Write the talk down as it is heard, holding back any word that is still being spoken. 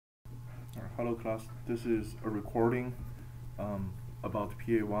Hello class, this is a recording about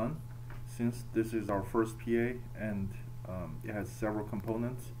PA1. Since this is our first PA and it has several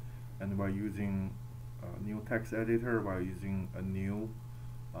components, and we're using a new text editor, we're using a new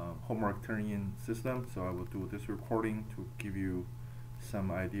homework turn-in system, so I will do this recording to give you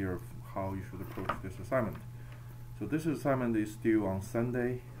some idea of how you should approach this assignment. So this assignment is due on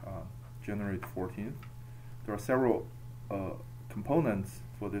Sunday, January 14th. There are several components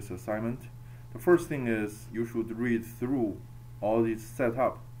for this assignment. The first thing is you should read through all these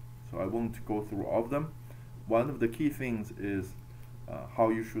setup. So I won't go through all of them. One of the key things is how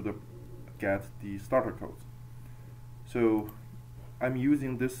you should get the starter codes. So I'm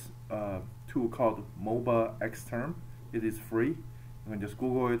using this tool called MOBA Xterm. It is free. You can just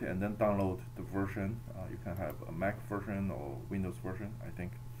Google it and then download the version. You can have a Mac version or Windows version. I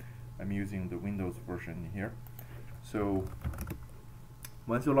think I'm using the Windows version here. So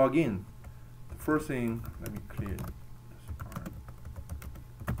once you log in, the first thing, let me clear this part.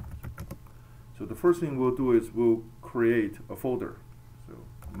 So the first thing we'll do is we'll create a folder. So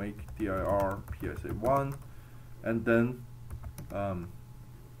make dir PSA1, and then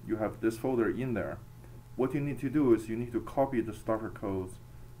you have this folder in there. What you need to do is you need to copy the starter codes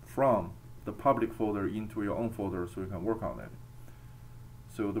from the public folder into your own folder so you can work on it.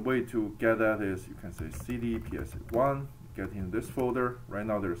 So the way to get that is you can say cd PSA1, get in this folder. Right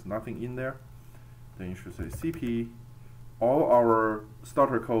now there's nothing in there. Then you should say cp. All our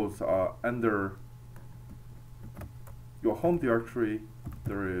starter codes are under your home directory.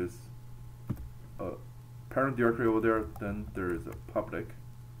 There is a parent directory over there, then there is a public.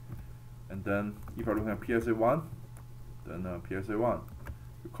 And then if you're looking at PSA1, then PSA1.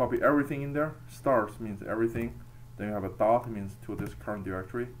 You copy everything in there. Stars means everything. Then you have a dot, means to this current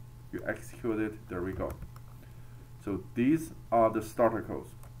directory. You execute it, there we go. So these are the starter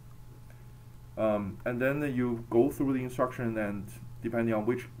codes. And then you go through the instruction, and depending on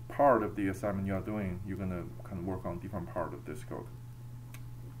which part of the assignment you are doing, you're going to kind of work on different part of this code.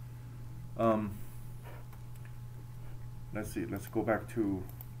 Let's see, let's go back to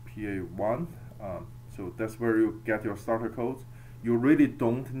PA1. So that's where you get your starter codes. You really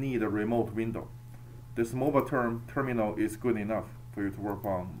don't need a remote window. This mobile terminal is good enough for you to work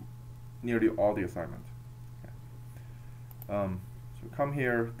on nearly all the assignments. Okay. So come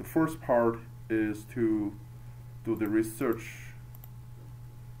here. The first part is to do the research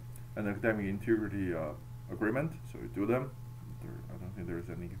and academic integrity agreement. So you do them. I don't think there is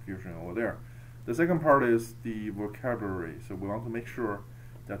any confusion over there. The second part is the vocabulary. So we want to make sure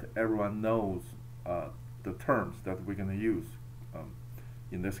that everyone knows the terms that we're going to use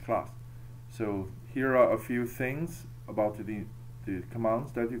in this class. So here are a few things about the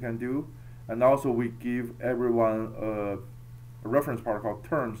commands that you can do, and also we give everyone a reference part called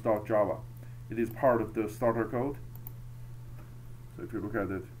terms.java. It is part of the starter code. So if you look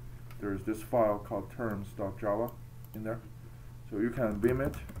at it, there is this file called terms.java in there. So you can vim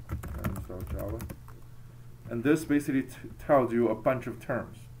it, terms.java. And this basically tells you a bunch of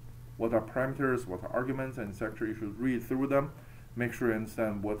terms. What are parameters, what are arguments, and etc. You should read through them, make sure you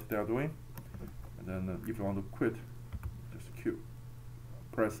understand what they are doing. And then if you want to quit, just Q.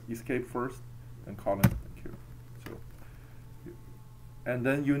 Press escape first, and colon and Q. So, and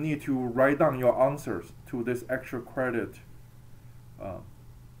then you need to write down your answers to this extra credit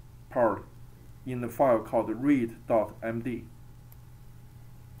part in the file called read.md.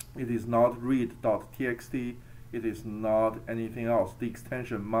 It is not read.txt. It is not anything else. The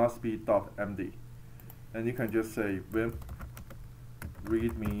extension must be .md. And you can just say vim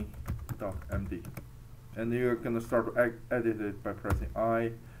readme.md. And you're going to start to edit it by pressing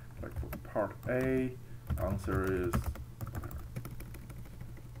I. Like for part A, answer is,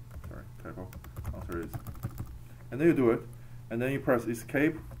 sorry, typo, answer is, and then you do it, and then you press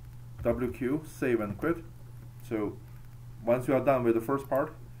escape, WQ, save and quit. So once you are done with the first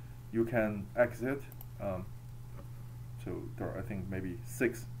part, you can exit. So there are, I think, maybe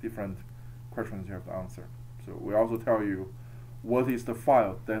 6 different questions you have to answer. So we also tell you what is the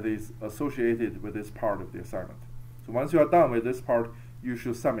file that is associated with this part of the assignment. So once you are done with this part, you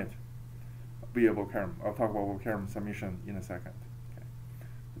should submit via Vocabulary. I'll talk about Vocabulary submission in a second. Okay.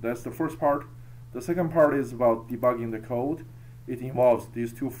 So that's the first part. The second part is about debugging the code. It involves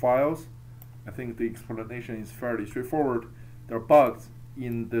these 2 files. I think the explanation is fairly straightforward. There are bugs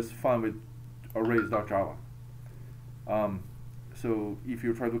in this file with arrays.java. So if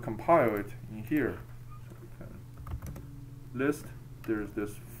you try to compile it in here, so we can list, there's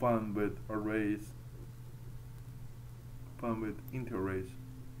this fun with arrays, fun with int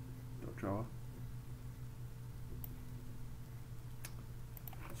arrays.java.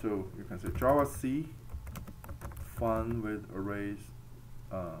 So you can say Java C fun with arrays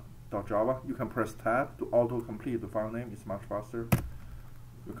 .java. You can press tab to auto-complete the file name. It's much faster.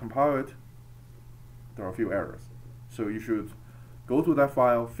 You compile it. There are a few errors. So you should go to that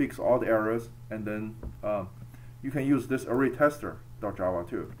file, fix all the errors, and then you can use this array tester.java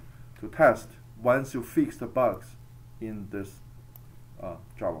too to test once you fix the bugs in this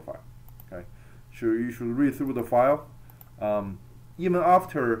Java file. Okay, so you should read through the file. Even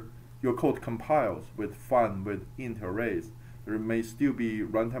after your code compiles with fun with int arrays, there may still be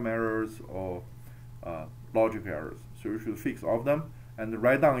runtime errors or logic errors. So you should fix all of them and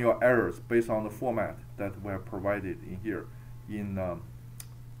write down your errors based on the format that we have provided in here in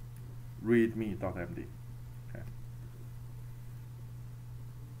readme.md. Okay.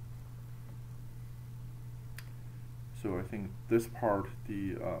 So I think this part,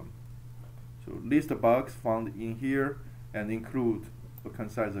 so list the bugs found in here and include a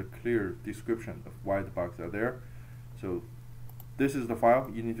concise, clear description of why the bugs are there. So this is the file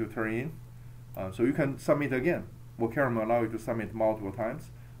you need to turn in. So you can submit again. Vocarium will allow you to submit multiple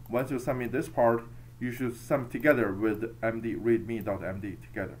times. Once you submit this part, you should submit together with md readme.md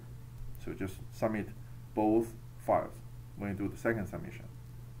together. So just submit both files when you do the second submission.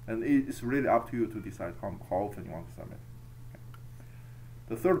 And it's really up to you to decide how often you want to submit. Okay.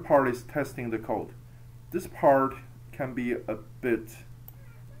 The third part is testing the code. This part can be a bit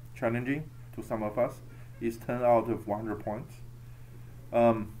challenging to some of us. It's 10 out of 100 points.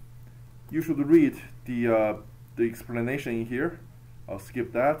 You should read the explanation in here. I'll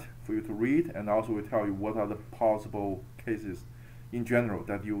skip that for you to read, and also will tell you what are the possible cases in general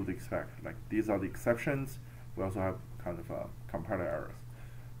that you would expect. Like these are the exceptions. We also have kind of compiler errors.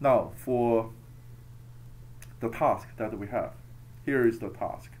 Now for the task that we have, here is the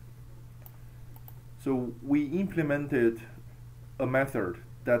task. So we implemented a method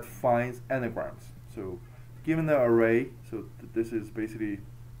that finds anagrams. So given the array, so this is basically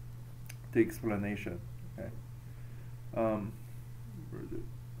the explanation. Okay. Where is it?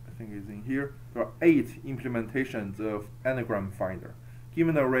 I think it's in here. There are 8 implementations of anagram finder.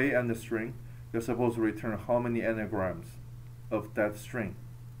 Given the array and the string, you're supposed to return how many anagrams of that string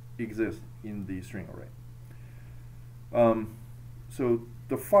exist in the string array. So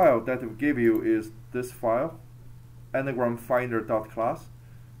the file that we give you is this file, anagram finder.class.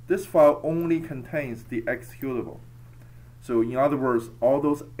 This file only contains the executable. So in other words, all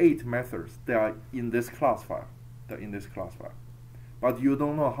those 8 methods, they are in this class file. They're in this class file. But you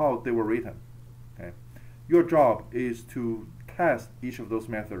don't know how they were written. Okay? Your job is to test each of those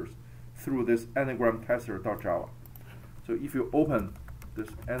methods through this anagram tester.java. So if you open this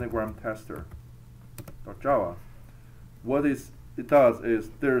anagram tester.java, what it does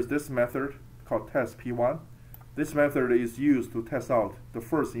is there's this method called test p1. This method is used to test out the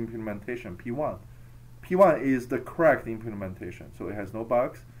first implementation, p1. p1 is the correct implementation, so it has no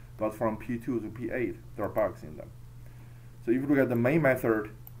bugs, but from p2 to p8, there are bugs in them. So if you look at the main method,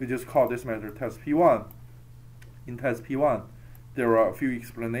 we just call this method test p1. In test p1, there are a few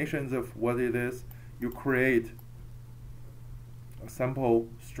explanations of what it is. You create a sample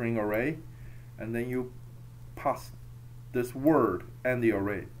string array, and then you pass this word and the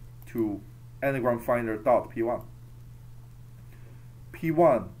array to anagram finder.p1.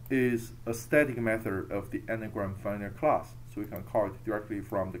 P1 is a static method of the anagram finder class, so we can call it directly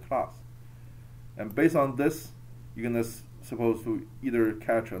from the class. And based on this, you're going to supposed to either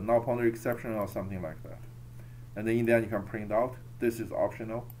catch a null pointer exception or something like that. And then in the end, you can print out. This is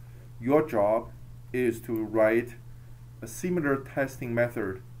optional. Your job is to write a similar testing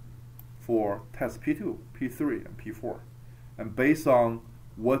method for test P2, P3, and P4. And based on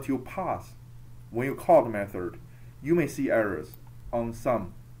what you pass when you call the method, you may see errors on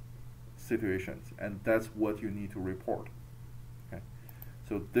some situations, and that's what you need to report. Okay?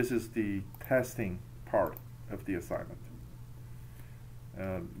 So this is the testing part of the assignment.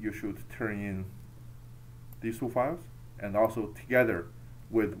 You should turn in these 2 files, and also together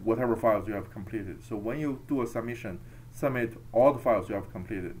with whatever files you have completed. So when you do a submission, submit all the files you have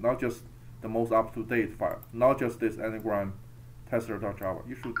completed, not just the most up-to-date file, not just this anagram tester.java.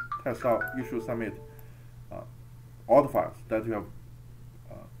 You should test out. You should submit all the files that you have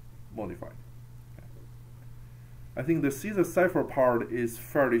modified. Okay. I think the Caesar cipher part is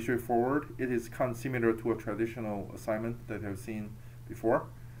fairly straightforward. It is kind of similar to a traditional assignment that I've seen before.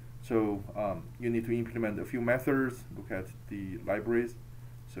 So you need to implement a few methods. Look at the libraries.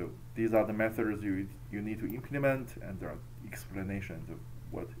 So these are the methods you need to implement, and there are explanations of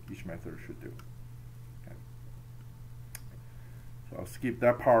what each method should do. Okay. So I'll skip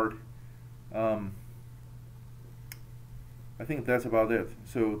that part. I think that's about it.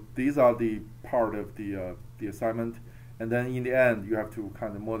 So these are the part of the assignment, and then in the end you have to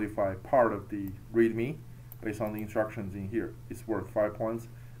kind of modify part of the README based on the instructions in here. It's worth 5 points,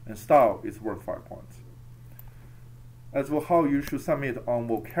 and style is worth 5 points. As for how you should submit on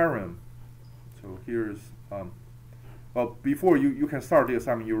Vocarium, so here's well, before you can start the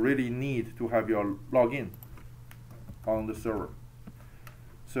assignment, you really need to have your login on the server.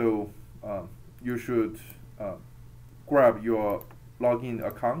 So you should grab your login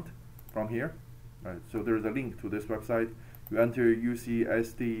account from here, right? So there's a link to this website. You enter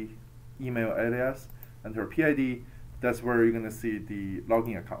UCSD email alias, enter PID. That's where you're going to see the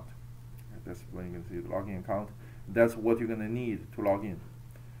login account. That's when you're going to see the login account. That's what you're going to need to log in.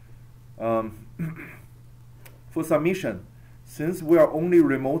 For submission, since we are only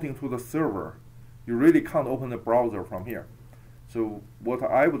remoting to the server, you really can't open the browser from here. So what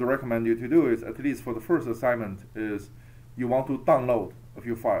I would recommend you to do is, at least for the first assignment, is you want to download a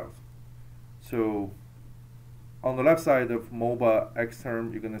few files. So on the left side of MOBA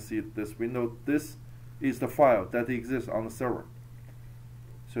Xterm, you're going to see this window. This is the file that exists on the server.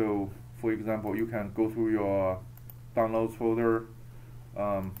 So for example, you can go through your downloads folder,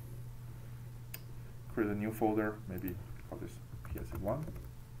 create a new folder, maybe call this PSA1,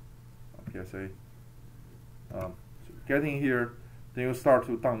 PSA. So getting here, then you start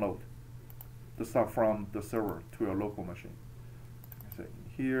to download the stuff from the server to your local machine. Say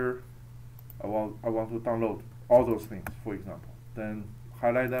here, I want to download all those things, for example. Then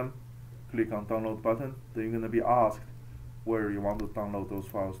highlight them, click on download button. Then you're going to be asked where you want to download those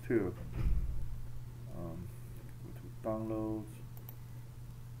files to. Go to downloads,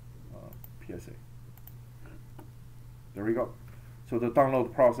 PSA. There we go. So the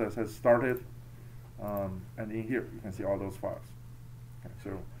download process has started, and in here you can see all those files. Okay,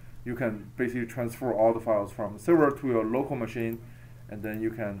 so you can basically transfer all the files from the server to your local machine, and then you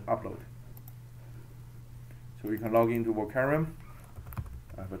can upload. So you can log into Vocarium.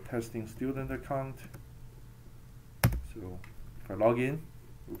 I have a testing student account. So if I log in,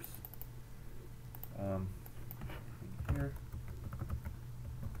 oops, here.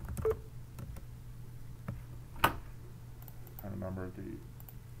 I remember the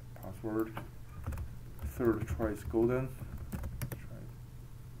password. Third try is golden.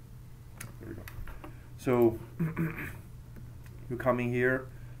 There we go. So you come in here.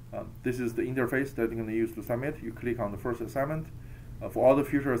 This is the interface that you're going to use to submit. You click on the first assignment. For all the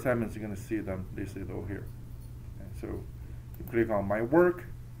future assignments, you're going to see them listed over here. Okay, so you click on My Work,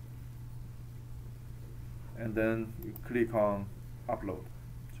 and then you click on Upload.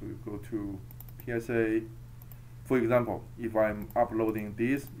 So you go to PSA. For example, if I'm uploading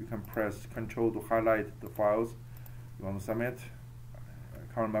these, you can press Control to highlight the files you want to submit.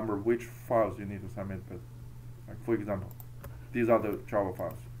 I can't remember which files you need to submit, but like for example, these are the Java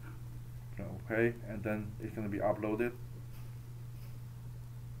files. Okay, and then it's going to be uploaded.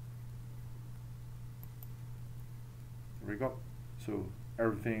 There we go. So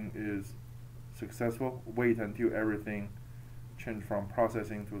everything is successful. Wait until everything changed from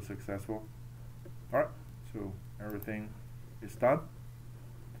processing to successful. Alright, so everything is done.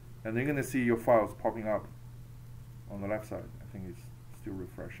 And then you're going to see your files popping up on the left side. I think it's still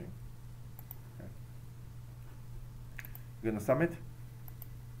refreshing. Okay. You're going to submit.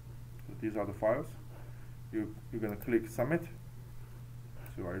 So these are the files. You're going to click Submit.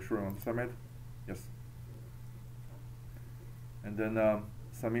 So are you sure you want to submit? Yes. And then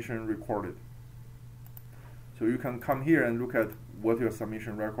submission recorded. So you can come here and look at what your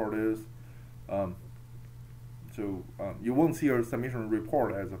submission record is. You won't see your submission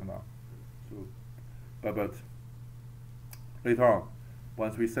report as of now. So, but later on,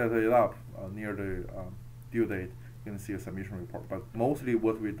 once we set it up near the due date, you can see a submission report. But mostly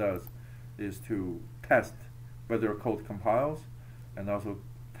what we does is to test whether your code compiles, and also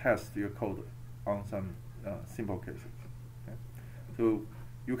test your code on some simple cases. Okay? So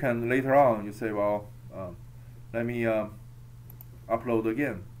you can later on, you say, well, let me upload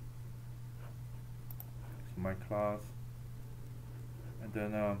again. So my class, and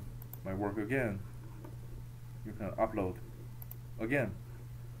then my work again. You can upload again.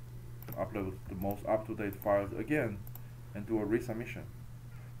 Upload the most up-to-date files again, and do a resubmission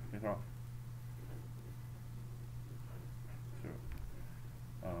later on.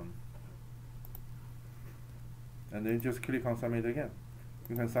 And then just click on submit again.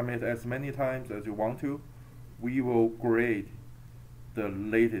 You can submit as many times as you want to. We will grade the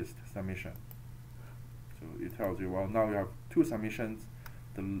latest submission. So it tells you, well, now you have 2 submissions.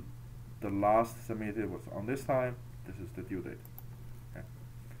 The last submitted was on this time. This is the due date. Okay.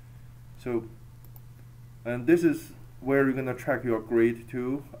 So, and this is where you're gonna track your grade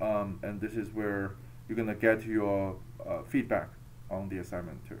too, and this is where you're gonna get your feedback on the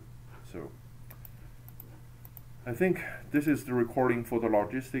assignment too. So I think this is the recording for the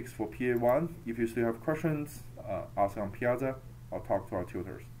logistics for PA1. If you still have questions, ask on Piazza. I'll talk to our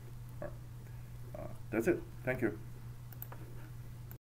tutors. All right. That's it. Thank you.